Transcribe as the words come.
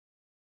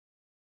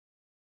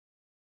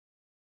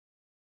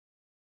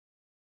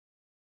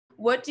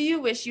What do you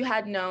wish you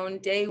had known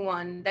day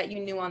one that you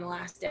knew on the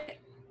last day?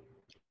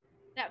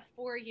 That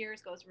 4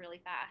 years goes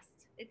really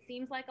fast. It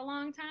seems like a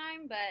long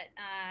time, but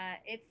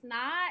it's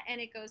not,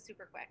 and it goes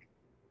super quick.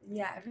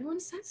 Yeah, everyone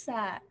says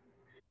that.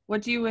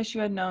 What do you wish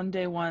you had known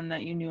day one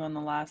that you knew on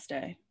the last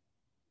day?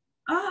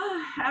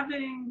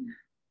 Having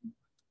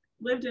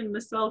lived in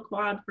Miscel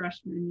Quad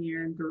freshman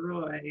year in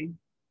Garoy,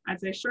 I'd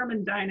say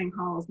Sherman Dining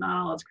Hall is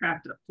not all it's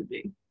cracked up to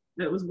be.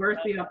 It was worth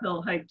the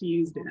uphill hike to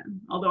use it in,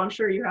 although I'm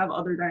sure you have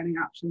other dining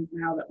options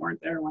now that weren't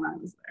there when I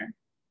was there.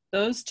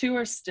 Those two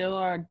are still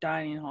our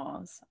dining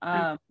halls,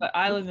 but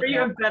I live in you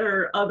have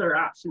better other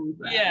options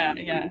than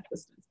yeah.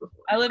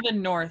 I live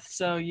in North,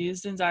 so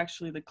Euston's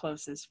actually the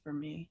closest for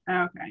me.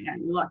 Okay, yeah,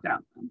 you lucked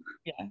out then.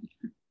 Yeah.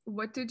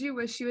 What did you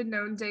wish you had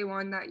known day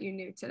one that you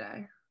knew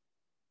today?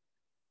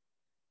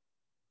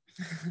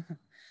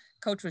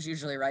 Coach was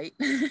usually right.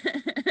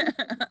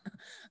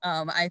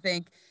 I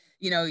think,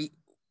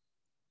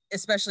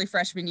 especially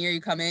freshman year,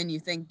 you come in, you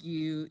think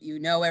you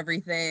know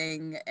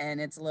everything, and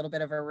it's a little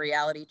bit of a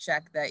reality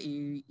check that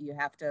you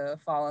have to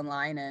fall in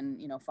line and,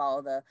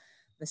 follow the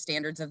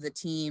standards of the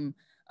team.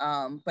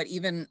 But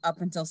even up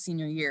until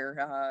senior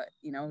year,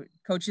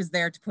 coach is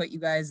there to put you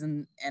guys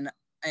and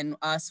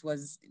us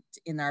was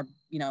in our,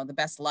 the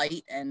best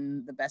light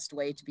and the best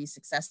way to be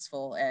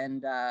successful.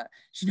 And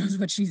she knows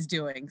what she's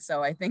doing.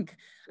 So I think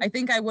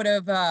I would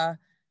have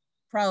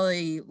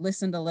probably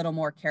listened a little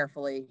more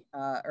carefully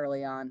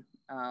early on.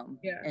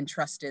 And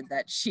trusted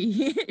that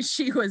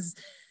she was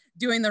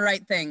doing the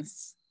right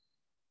things.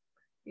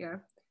 Yeah.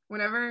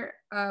 Whenever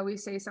we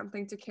say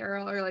something to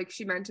Carol or like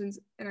she mentions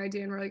an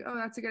idea and we're like, oh,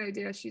 that's a good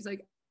idea, she's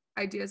like,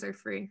 ideas are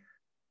free.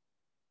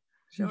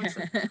 That's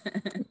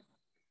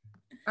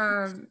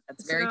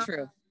very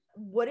true.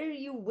 What do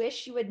you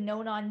wish you had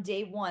known on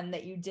day one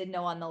that you did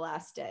know on the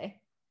last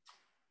day?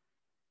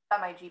 That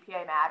my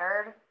GPA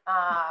mattered.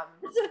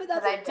 That's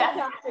a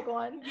fantastic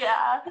one.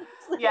 Yeah,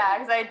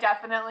 because I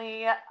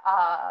definitely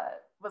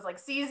was like,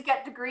 C's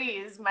get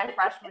degrees my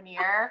freshman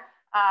year,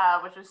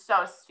 which was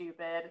so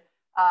stupid.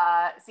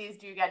 C's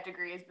do get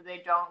degrees, but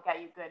they don't get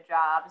you good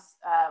jobs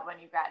when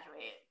you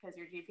graduate, because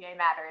your GPA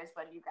matters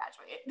when you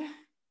graduate.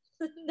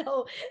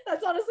 No,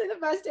 that's honestly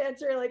the best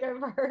answer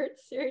I've heard.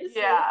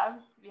 Seriously. Yeah.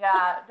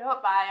 No,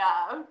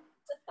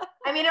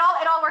 I mean, it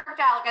all worked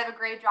out. I have a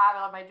great job.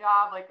 I love my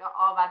job,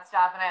 all that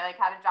stuff. And I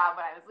had a job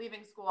when I was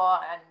leaving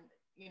school, and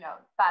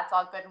that's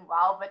all good and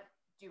well. But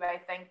do I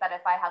think that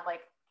if I had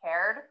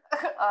cared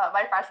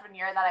my freshman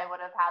year that I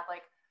would have had a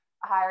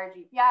higher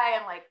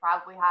GPA and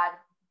probably had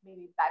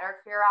maybe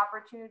better career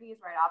opportunities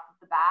right off of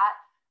the bat?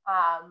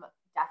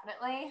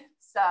 Definitely.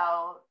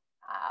 So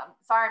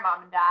sorry,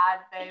 mom and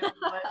dad. They would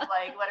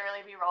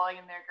literally be rolling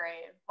in their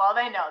grave. Well,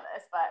 they know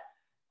this, but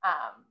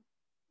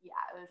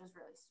yeah, it was just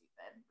really stupid.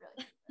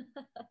 Really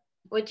stupid.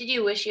 What did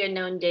you wish you had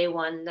known day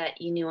one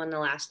that you knew on the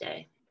last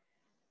day?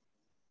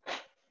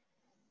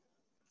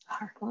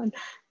 Hard one.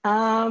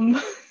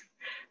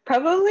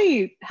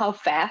 Probably how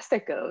fast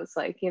it goes.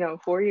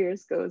 4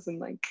 years goes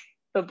in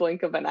the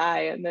blink of an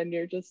eye, and then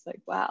you're just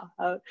wow,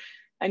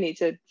 I need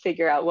to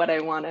figure out what I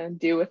want to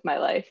do with my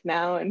life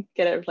now and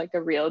get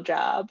a real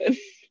job. And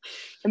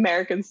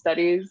American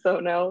studies,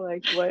 don't know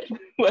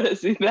what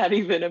is that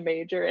even a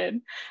major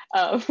in?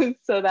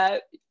 So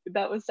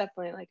that was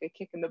definitely a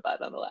kick in the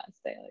butt on the last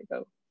day.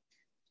 Oh,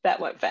 that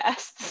went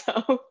fast.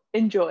 So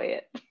enjoy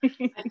it.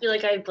 I feel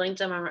like I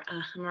blinked. I'm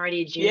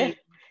already a junior. Yeah,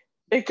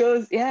 it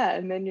goes. Yeah,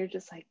 and then you're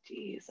just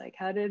geez,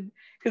 how did?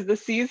 Because the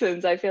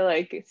seasons, I feel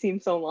it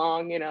seems so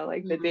long.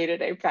 The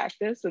day-to-day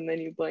practice, and then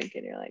you blink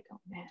and you're oh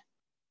man,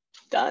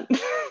 done.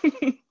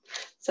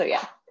 So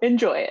yeah,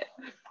 enjoy it.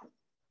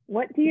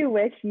 What do you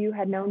wish you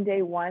had known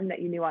day one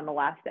that you knew on the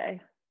last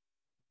day?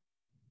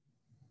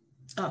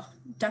 Oh,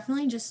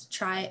 definitely just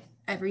try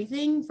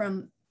everything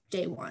from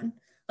day one.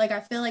 I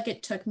feel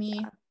it took me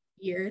a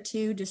year or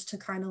two just to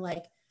kind of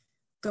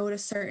go to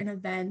certain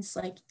events.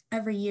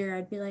 Every year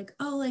I'd be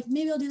oh,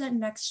 maybe I'll do that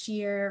next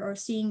year, or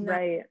seeing that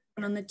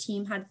everyone on the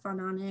team had fun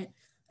on it,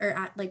 or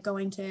at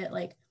going to it.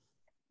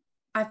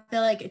 I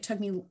feel it took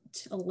me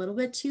a little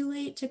bit too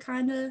late to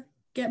kind of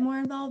get more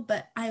involved,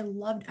 but I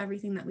loved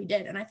everything that we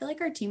did. And I feel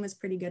our team was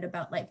pretty good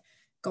about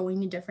going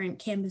to different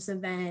campus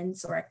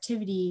events or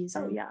activities.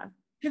 Oh yeah.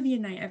 Trivia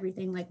night,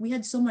 everything. We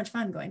had so much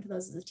fun going to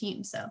those as a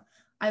team. So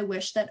I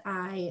wish that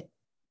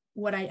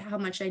how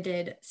much I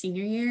did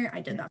senior year, I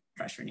did that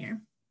freshman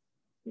year.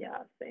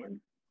 Yeah,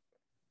 same.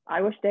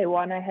 I wish day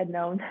one I had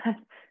known that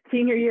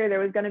senior year there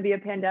was going to be a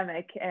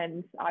pandemic,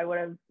 and I would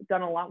have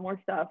done a lot more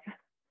stuff.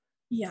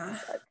 Yeah.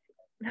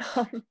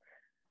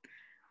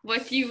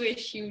 What do you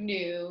wish you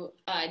knew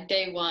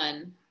day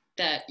one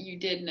that you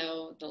did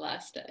know the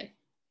last day?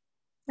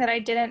 That I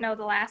didn't know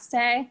the last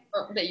day?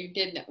 Or that you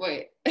did know,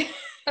 wait.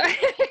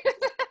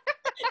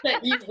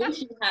 That you wish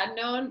you had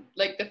known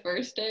the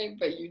first day,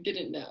 but you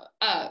didn't know.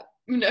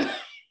 No.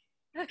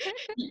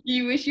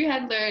 You wish you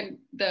had learned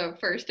the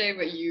first day,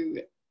 but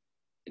you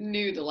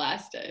knew the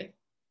last day.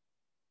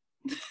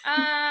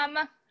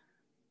 I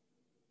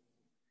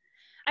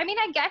I mean,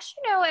 I guess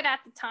you know it at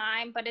the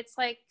time, but it's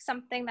like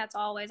something that's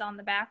always on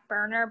the back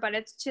burner, but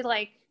it's to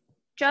like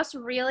just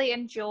really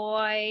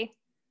enjoy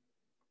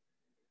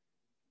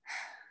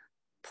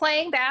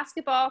playing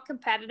basketball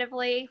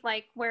competitively,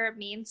 like where it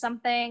means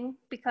something.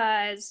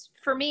 Because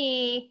for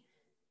me,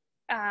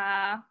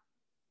 my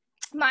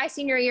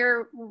senior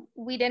year,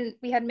 we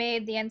had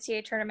made the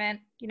NCAA tournament,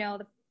 you know,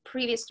 the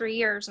previous 3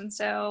 years. And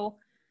so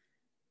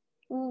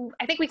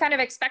I think we kind of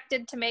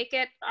expected to make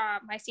it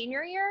my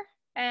senior year,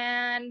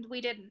 and we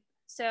didn't.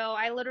 So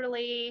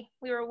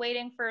we were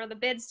waiting for the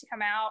bids to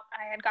come out.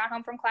 I had got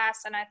home from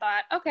class and I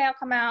thought, okay, I'll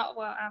come out.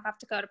 Well, I'll have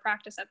to go to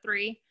practice at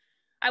 3.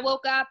 I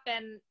woke up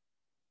and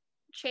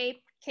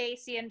Chape,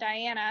 Casey, and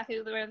Diana,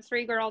 who were the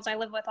 3 girls I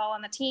live with all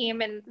on the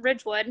team in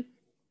Ridgewood,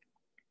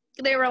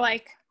 they were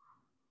like,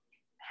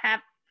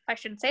 I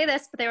shouldn't say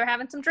this, but they were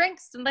having some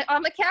drinks on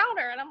the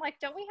counter. And I'm like,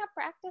 don't we have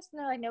practice? And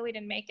they're like, no, we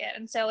didn't make it.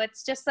 And so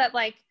it's just that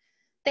like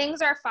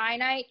things are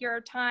finite.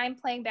 Your time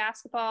playing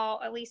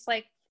basketball, at least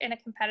like in a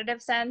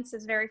competitive sense,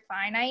 is very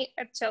finite.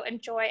 And so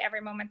enjoy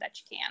every moment that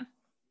you can.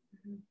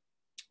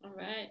 All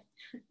right.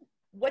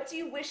 What do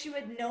you wish you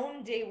had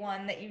known day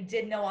one that you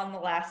did know on the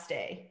last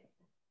day?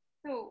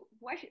 So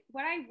what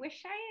I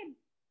wish I had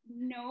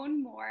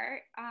known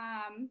more,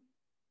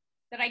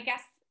 that I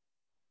guess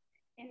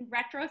in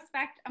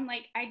retrospect, I'm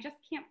like, I just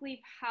can't believe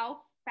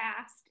how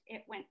fast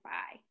it went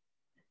by.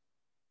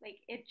 Like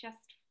it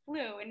just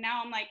flew. And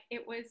now I'm like,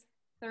 it was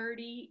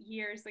 30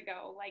 years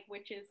ago, like,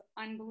 which is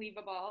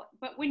unbelievable.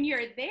 But when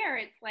you're there,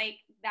 it's like,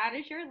 that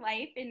is your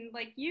life. And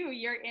like you're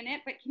in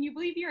it, but can you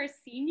believe you're a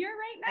senior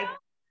right now?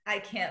 I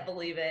can't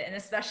believe it. And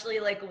especially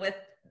like with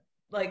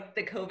like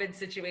the COVID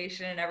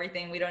situation and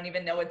everything, we don't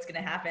even know what's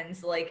going to happen.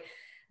 So like,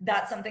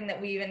 that's something that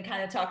we even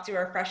kind of talked to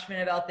our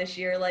freshmen about this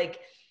year.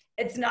 Like,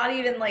 it's not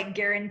even like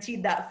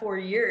guaranteed that 4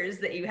 years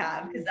that you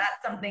have, because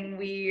that's something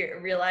we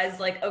realized,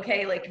 like,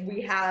 okay, like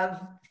we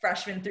have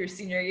freshmen through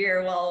senior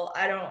year. Well,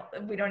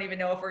 we don't even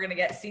know if we're going to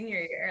get senior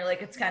year.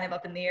 Like it's kind of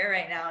up in the air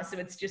right now. So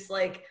it's just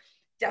like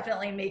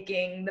definitely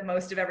making the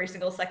most of every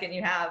single second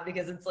you have,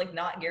 because it's like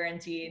not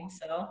guaranteed.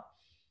 So.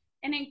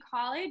 And in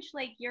college,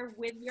 like you're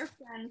with your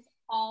friends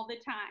all the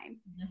time.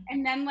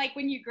 And then like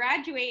when you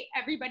graduate,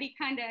 everybody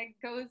kind of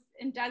goes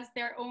and does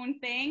their own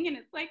thing. And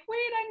it's like, wait,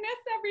 I miss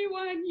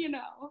everyone, you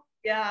know?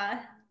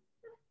 Yeah.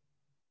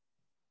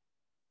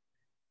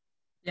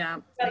 Yeah,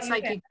 it's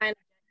like you kind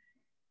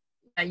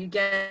of, you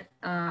get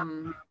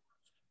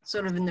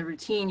sort of in the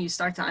routine, you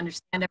start to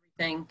understand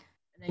everything,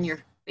 and then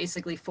you're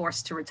basically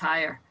forced to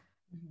retire.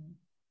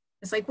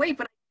 It's like, wait,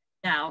 but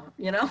now,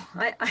 you know,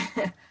 right.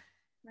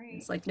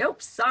 It's like,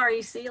 nope,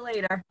 sorry, see you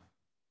later.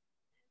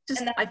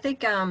 Just, I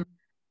think, go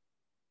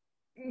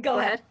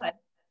ahead.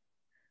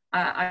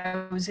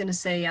 I was going to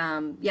say,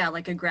 yeah,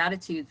 like a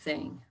gratitude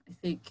thing. I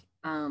think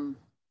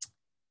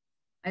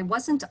I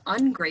wasn't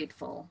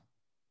ungrateful,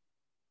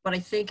 but I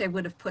think I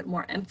would have put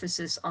more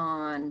emphasis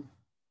on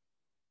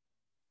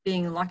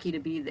being lucky to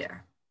be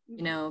there,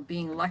 you know,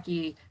 being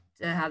lucky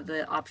to have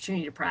the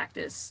opportunity to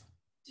practice,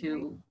 to,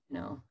 you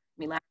know, I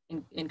mean,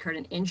 Larry incurred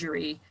an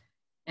injury,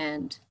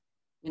 and,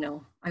 you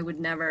know, I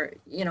would never,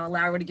 you know,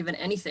 Larry would have given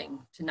anything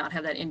to not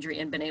have that injury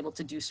and been able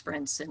to do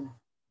sprints. And,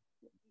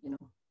 you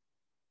know,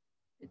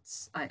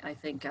 it's, I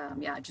think,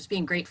 yeah, just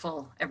being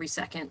grateful every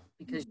second,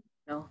 because, you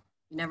know,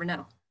 you never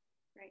know.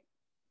 Right.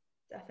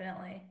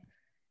 Definitely.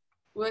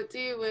 What do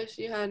you wish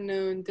you had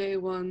known day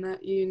one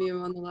that you knew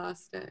on the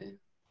last day?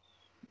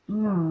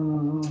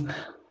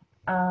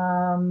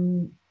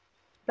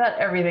 That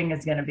everything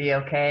is going to be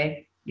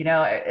okay. You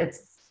know,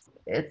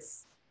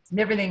 it's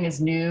everything is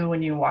new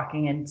when you're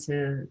walking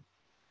into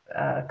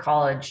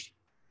college,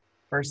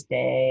 first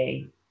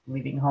day,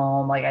 leaving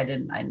home. Like I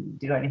didn't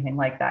do anything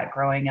like that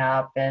growing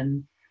up,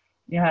 and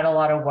you know, had a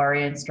lot of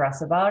worry and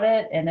stress about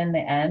it. And in the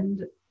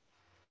end,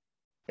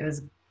 it's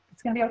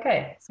going to be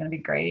okay. It's going to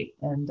be great.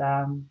 And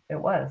it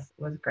was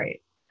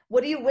great.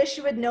 What do you wish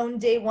you had known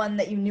day one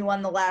that you knew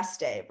on the last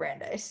day,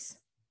 Brandeis?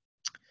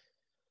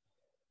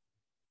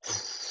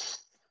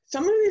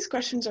 Some of these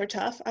questions are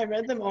tough. I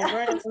read them over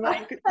and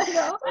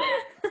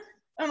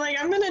I'm like,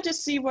 I'm gonna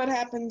just see what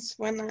happens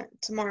when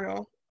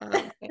tomorrow.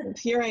 And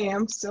here I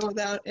am, still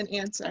without an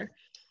answer.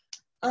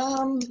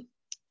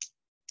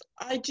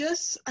 I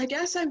guess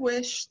I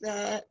wish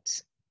that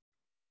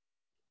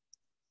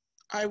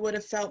I would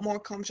have felt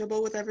more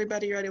comfortable with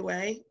everybody right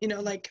away. You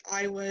know, like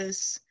I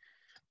was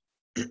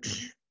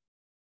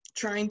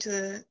trying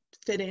to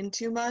fit in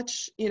too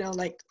much, you know,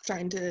 like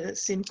trying to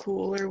seem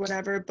cool or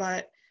whatever.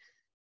 But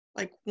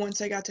like once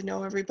I got to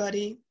know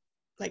everybody,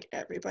 like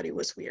everybody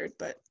was weird,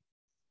 but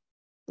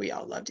we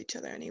all loved each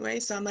other anyway.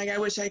 So I'm like, I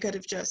wish I could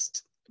have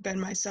just been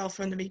myself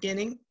from the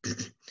beginning.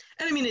 And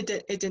I mean, it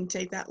didn't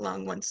take that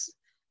long once,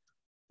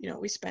 you know,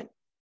 we spent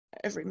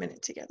every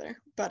minute together.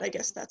 But I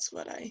guess that's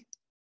what I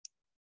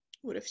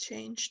would have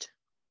changed.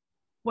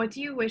 What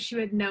do you wish you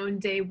had known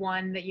day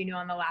one that you knew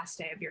on the last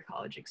day of your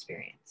college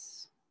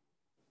experience?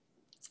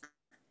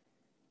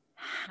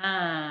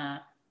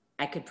 I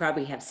could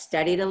probably have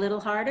studied a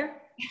little harder.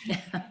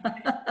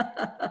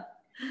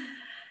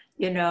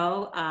 you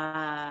know,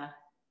 I'm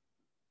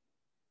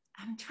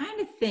trying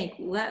to think,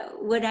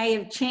 what would I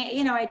have changed?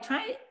 You know,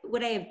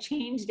 would I have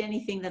changed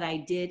anything that I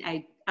did?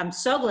 I'm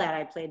so glad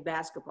I played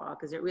basketball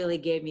because it really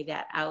gave me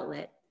that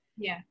outlet.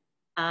 Yeah.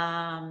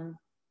 I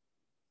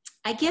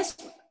guess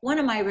one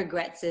of my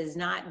regrets is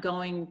not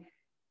doing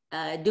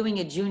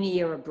a junior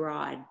year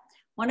abroad.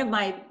 One of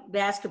my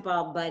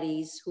basketball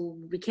buddies,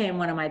 who became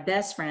one of my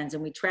best friends,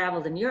 and we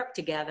traveled in Europe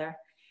together,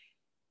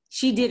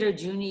 she did her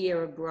junior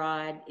year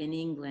abroad in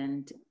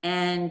England.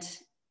 And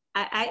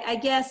I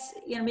guess,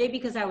 you know, maybe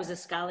because I was a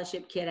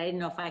scholarship kid, I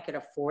didn't know if I could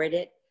afford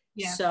it.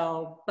 Yeah.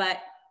 So, but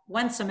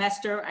one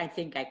semester, I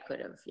think I could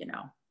have, you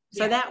know.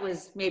 So Yeah. that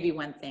was maybe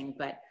one thing,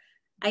 but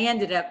I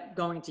ended up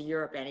going to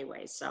Europe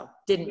anyway, so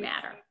didn't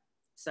matter.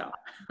 So.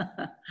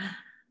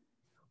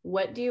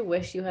 What do you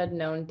wish you had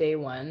known day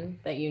one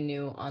that you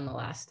knew on the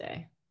last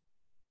day?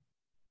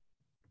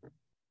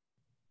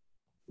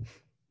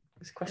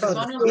 This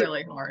one was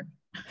really hard.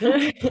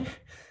 I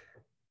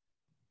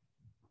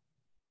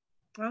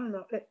don't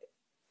know.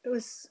 It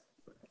was,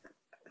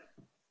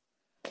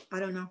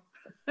 I don't know.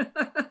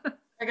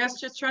 I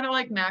guess just try to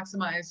like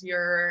maximize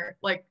your,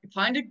 like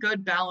find a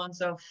good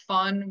balance of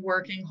fun,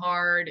 working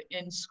hard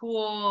in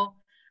school,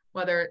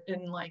 whether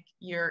in like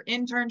your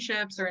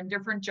internships or in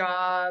different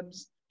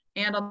jobs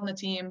and on the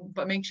team,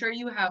 but make sure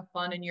you have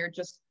fun and you're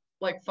just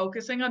like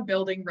focusing on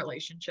building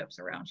relationships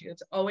around you.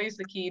 It's always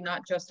the key,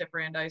 not just at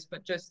Brandeis,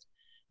 but just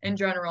in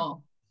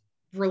general.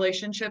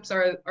 Relationships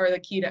are the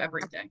key to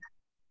everything.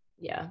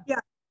 Yeah.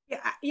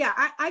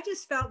 I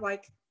just felt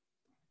like,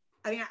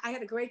 I mean, I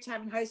had a great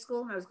time in high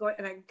school.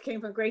 And I came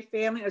from a great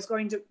family. I was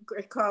going to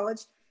great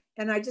college,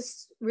 and I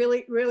just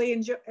really, really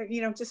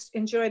just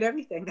enjoyed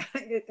everything.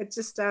 It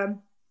just, I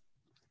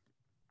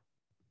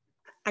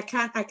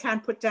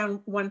can't put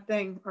down one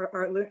thing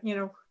or you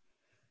know.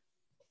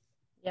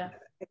 Yeah.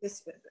 It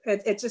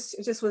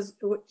just was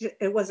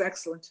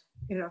excellent,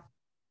 you know.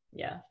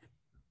 Yeah.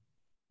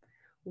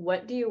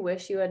 What do you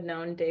wish you had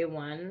known day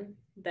one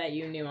that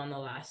you knew on the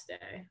last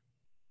day?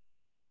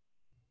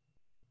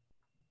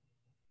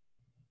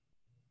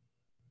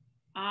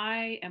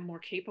 I am more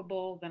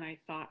capable than I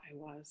thought I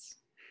was.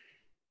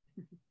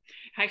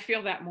 I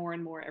feel that more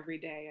and more every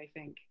day, I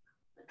think.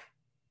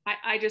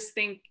 I just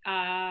think,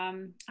 I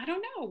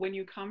don't know, when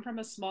you come from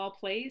a small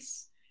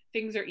place,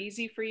 things are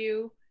easy for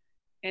you.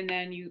 And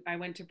then I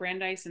went to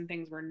Brandeis and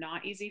things were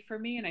not easy for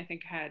me. And I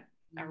think had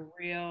a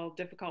real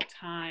difficult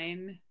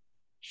time,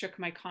 shook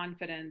my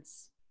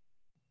confidence.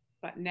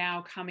 But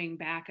now coming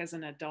back as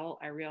an adult,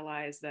 I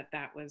realized that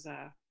that was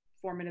a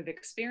formative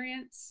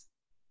experience.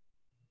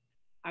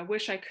 I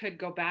wish I could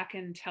go back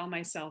and tell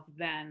myself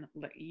then,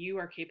 you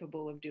are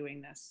capable of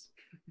doing this.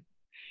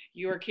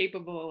 You are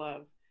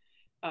capable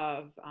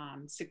of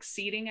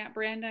succeeding at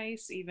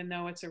Brandeis, even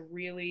though it's a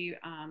really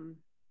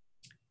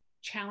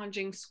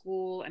challenging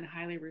school and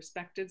highly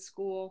respected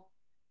school.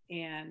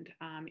 And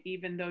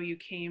even though you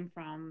came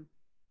from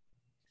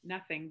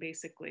nothing,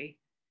 basically,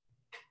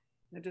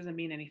 that doesn't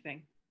mean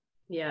anything.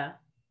 Yeah.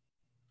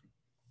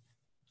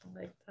 I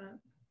like that.